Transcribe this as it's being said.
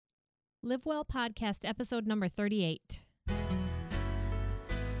Live Well Podcast, episode number 38.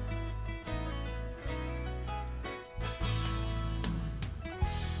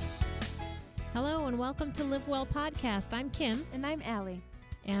 Hello and welcome to Live Well Podcast. I'm Kim. And I'm Allie.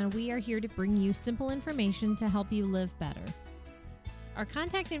 And we are here to bring you simple information to help you live better. Our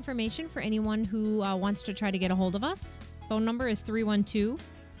contact information for anyone who wants to try to get a hold of us, phone number is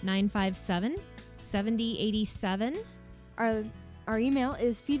 312-957-7087. Our email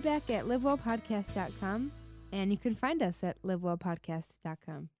is feedback@livewellpodcast.com, and you can find us at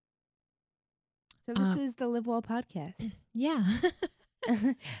livewellpodcast.com. So this is the Live Well Podcast. Yeah.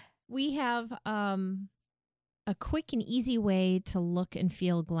 We have a quick and easy way to look and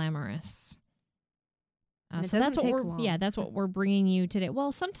feel glamorous. So that's what we're bringing you today.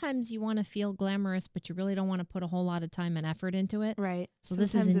 Well, sometimes you want to feel glamorous, but you really don't want to put a whole lot of time and effort into it. Right. So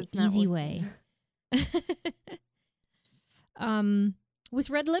sometimes this is an easy way. With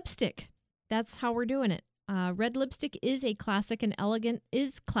red lipstick, that's how we're doing it. Red lipstick is classic and elegant,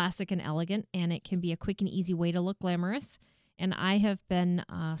 and it can be a quick and easy way to look glamorous. And I have been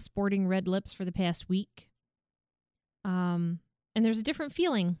sporting red lips for the past week. And there's a different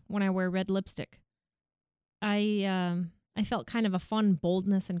feeling when I wear red lipstick. I felt kind of a fun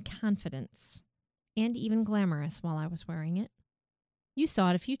boldness and confidence, and even glamorous while I was wearing it. You saw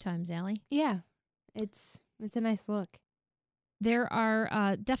it a few times, Allie. Yeah, it's a nice look. There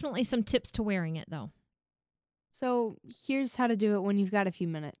are definitely some tips to wearing it, though. So here's how to do it when you've got a few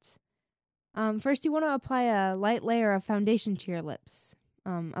minutes. First, you want to apply a light layer of foundation to your lips.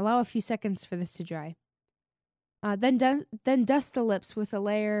 Allow a few seconds for this to dry. Then dust the lips with a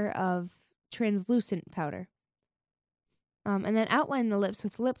layer of translucent powder. And then outline the lips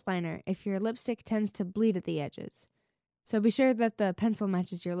with lip liner if your lipstick tends to bleed at the edges. So be sure that the pencil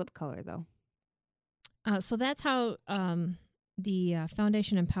matches your lip color, though. So that's how the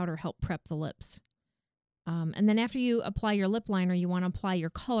foundation and powder help prep the lips. And then after you apply your lip liner, you want to apply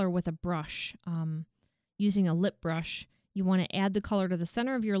your color with a brush. Using a lip brush, you want to add the color to the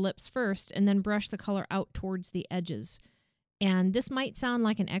center of your lips first and then brush the color out towards the edges. And this might sound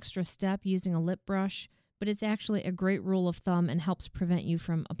like an extra step using a lip brush, but it's actually a great rule of thumb and helps prevent you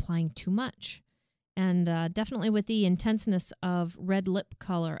from applying too much. And definitely with the intenseness of red lip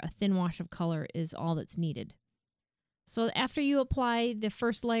color, a thin wash of color is all that's needed. So after you apply the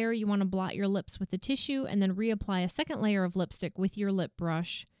first layer, you want to blot your lips with the tissue and then reapply a second layer of lipstick with your lip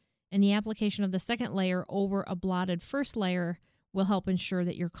brush. And the application of the second layer over a blotted first layer will help ensure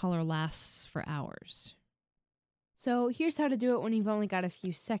that your color lasts for hours. So here's how to do it when you've only got a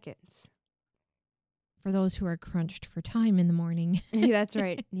few seconds. For those who are crunched for time in the morning. That's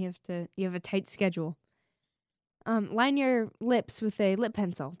right. You have a tight schedule. Line your lips with a lip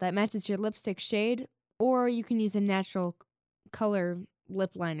pencil that matches your lipstick shade, or you can use a natural color lip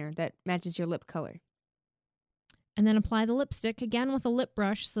liner that matches your lip color. And then apply the lipstick again with a lip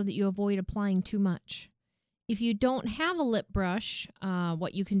brush so that you avoid applying too much. If you don't have a lip brush,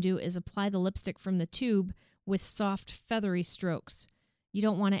 what you can do is apply the lipstick from the tube with soft, feathery strokes. You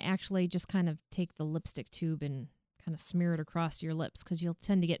don't want to actually just kind of take the lipstick tube and kind of smear it across your lips because you'll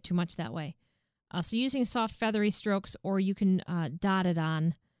tend to get too much that way. So using soft, feathery strokes, or you can dot it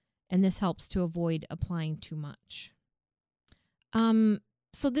on, and this helps to avoid applying too much.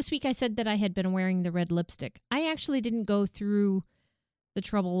 So this week I said that I had been wearing the red lipstick. I actually didn't go through the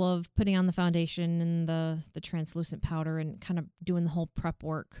trouble of putting on the foundation and the translucent powder and kind of doing the whole prep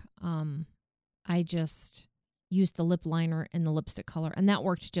work. I just used the lip liner and the lipstick color, and that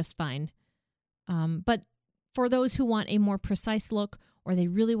worked just fine. But for those who want a more precise look, or they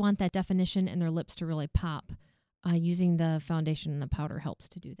really want that definition and their lips to really pop, using the foundation and the powder helps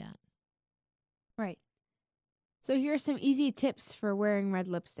to do that. Right. So here are some easy tips for wearing red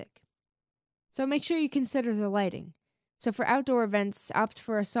lipstick. So make sure you consider the lighting. So for outdoor events, opt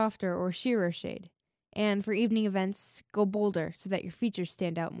for a softer or sheerer shade. And for evening events, go bolder so that your features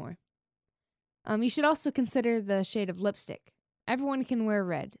stand out more. You should also consider the shade of lipstick. Everyone can wear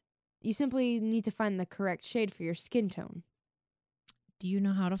red. You simply need to find the correct shade for your skin tone. Do you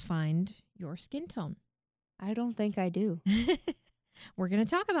know how to find your skin tone? I don't think I do. We're going to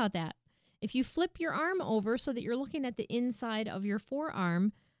talk about that. If you flip your arm over so that you're looking at the inside of your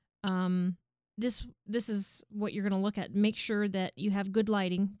forearm, this is what you're going to look at. Make sure that you have good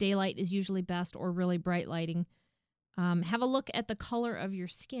lighting. Daylight is usually best, or really bright lighting. Have a look at the color of your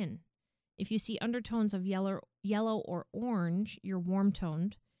skin. If you see undertones of yellow or orange, you're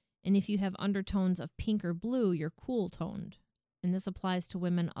warm-toned. And if you have undertones of pink or blue, you're cool-toned. And this applies to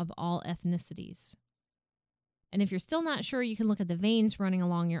women of all ethnicities. And if you're still not sure, you can look at the veins running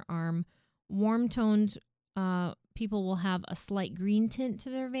along your arm. Warm-toned people will have a slight green tint to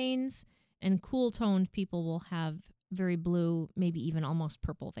their veins, and cool-toned people will have very blue, maybe even almost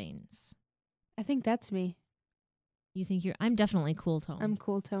purple veins. I think that's me. You think I'm definitely cool-toned. I'm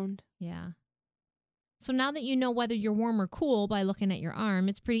cool-toned. Yeah. So now that you know whether you're warm or cool by looking at your arm,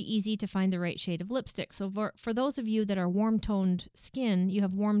 it's pretty easy to find the right shade of lipstick. So for those of you that are warm-toned skin, you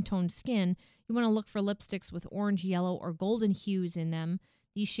have warm-toned skin, you want to look for lipsticks with orange, yellow, or golden hues in them.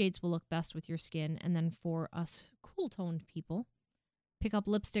 These shades will look best with your skin. And then for us cool-toned people, pick up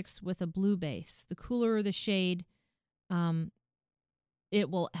lipsticks with a blue base. The cooler the shade, it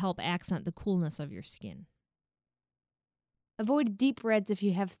will help accent the coolness of your skin. Avoid deep reds if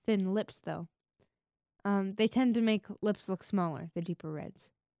you have thin lips, though. They tend to make lips look smaller, the deeper reds.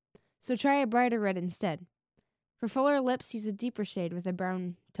 So try a brighter red instead. For fuller lips, use a deeper shade with a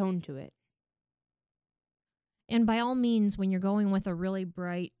brown tone to it. And by all means, when you're going with a really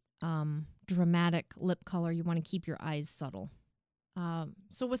bright, dramatic lip color, you want to keep your eyes subtle.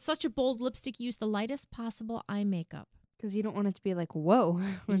 So with such a bold lipstick, use the lightest possible eye makeup. Because you don't want it to be like, whoa,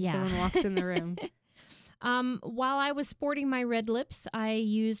 when someone walks in the room. While I was sporting my red lips, I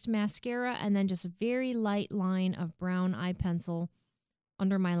used mascara and then just a very light line of brown eye pencil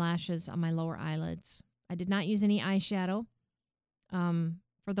under my lashes on my lower eyelids. I did not use any eyeshadow.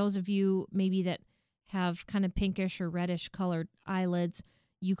 For those of you maybe that have kind of pinkish or reddish colored eyelids,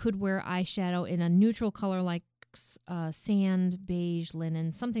 you could wear eyeshadow in a neutral color like sand, beige,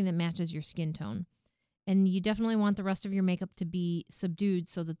 linen, something that matches your skin tone. And you definitely want the rest of your makeup to be subdued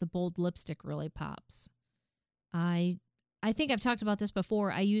so that the bold lipstick really pops. I think I've talked about this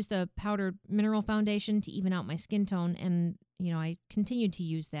before. I used the powdered mineral foundation to even out my skin tone, and I continued to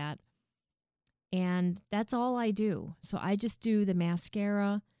use that. And that's all I do. So I just do the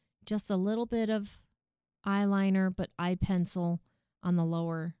mascara, just a little bit of eyeliner, but eye pencil on the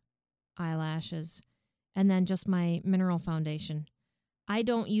lower eyelashes, and then just my mineral foundation. I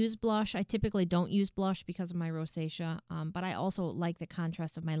don't use blush. I typically don't use blush because of my rosacea, but I also like the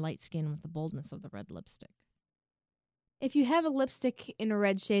contrast of my light skin with the boldness of the red lipstick. If you have a lipstick in a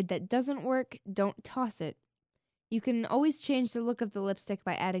red shade that doesn't work, don't toss it. You can always change the look of the lipstick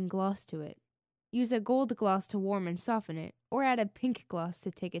by adding gloss to it. Use a gold gloss to warm and soften it, or add a pink gloss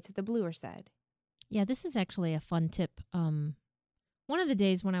to take it to the bluer side. Yeah, this is actually a fun tip. One of the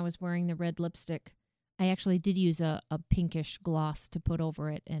days when I was wearing the red lipstick, I actually did use a pinkish gloss to put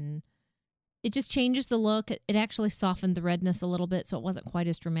over it, and it just changes the look. It actually softened the redness a little bit, so it wasn't quite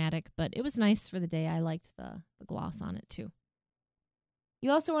as dramatic, but it was nice for the day. I liked the gloss on it, too.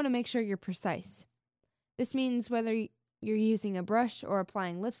 You also want to make sure you're precise. This means whether you're using a brush or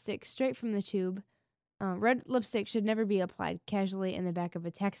applying lipstick straight from the tube, red lipstick should never be applied casually in the back of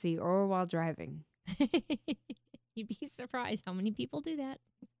a taxi or while driving. You'd be surprised how many people do that.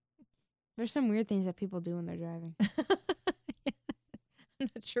 There's some weird things that people do when they're driving. I'm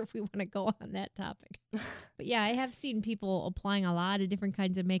not sure if we want to go on that topic. But yeah, I have seen people applying a lot of different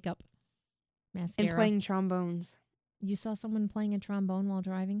kinds of makeup. Mascara. And playing trombones. You saw someone playing a trombone while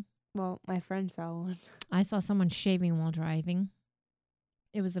driving? Well, my friend saw one. I saw someone shaving while driving.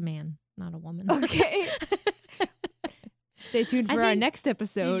 It was a man, not a woman. Okay. Stay tuned for our next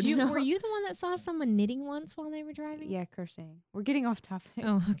episode. Were you the one that saw someone knitting once while they were driving? Yeah, crocheting. We're getting off topic.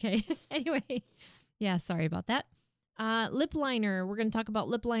 Oh, okay. Anyway, yeah, sorry about that. Lip liner. We're going to talk about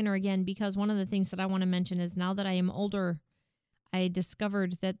lip liner again because one of the things that I want to mention is now that I am older, I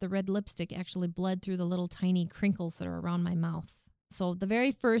discovered that the red lipstick actually bled through the little tiny crinkles that are around my mouth. So the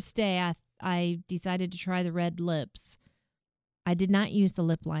very first day I decided to try the red lips, I did not use the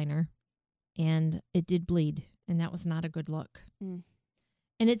lip liner, and it did bleed, and that was not a good look. Mm.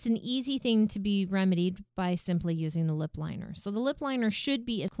 And it's an easy thing to be remedied by simply using the lip liner. So the lip liner should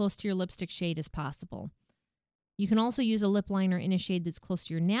be as close to your lipstick shade as possible. You can also use a lip liner in a shade that's close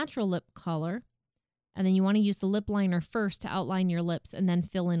to your natural lip color, and then you want to use the lip liner first to outline your lips and then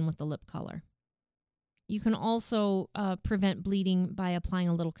fill in with the lip color. You can also prevent bleeding by applying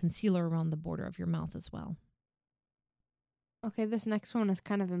a little concealer around the border of your mouth as well. Okay, this next one is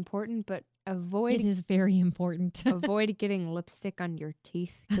kind of important, but avoid... It is very important. Avoid getting lipstick on your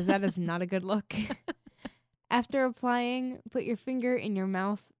teeth, because that is not a good look. After applying, put your finger in your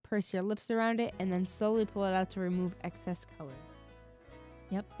mouth, purse your lips around it, and then slowly pull it out to remove excess color.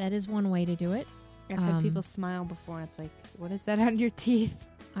 Yep, that is one way to do it. I've had people smile before, and it's like, what is that on your teeth?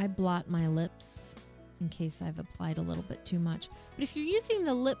 I blot my lips in case I've applied a little bit too much. But if you're using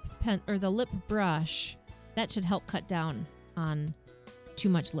the lip pen or the lip brush, that should help cut down on too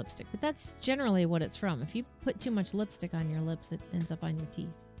much lipstick. But that's generally what it's from. If you put too much lipstick on your lips, it ends up on your teeth.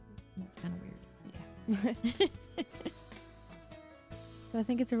 That's kind of weird. Yeah. So I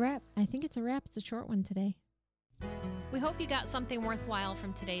think it's a wrap. I think it's a wrap. It's a short one today. We hope you got something worthwhile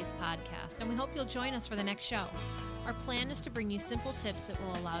from today's podcast, and we hope you'll join us for the next show. Our plan is to bring you simple tips that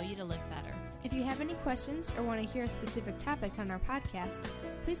will allow you to live better. If you have any questions or want to hear a specific topic on our podcast,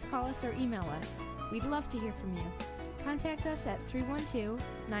 please call us or email us. We'd love to hear from you. Contact us at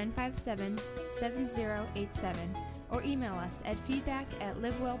 312-957-7087 or email us at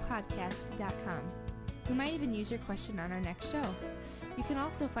feedback@livewellpodcast.com. We might even use your question on our next show. You can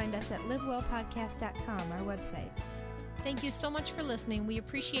also find us at livewellpodcast.com, our website. Thank you so much for listening. We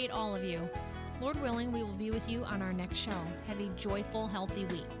appreciate all of you. Lord willing, we will be with you on our next show. Have a joyful, healthy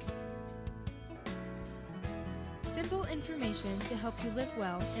week. Simple information to help you live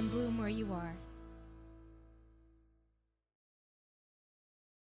well and bloom where you are.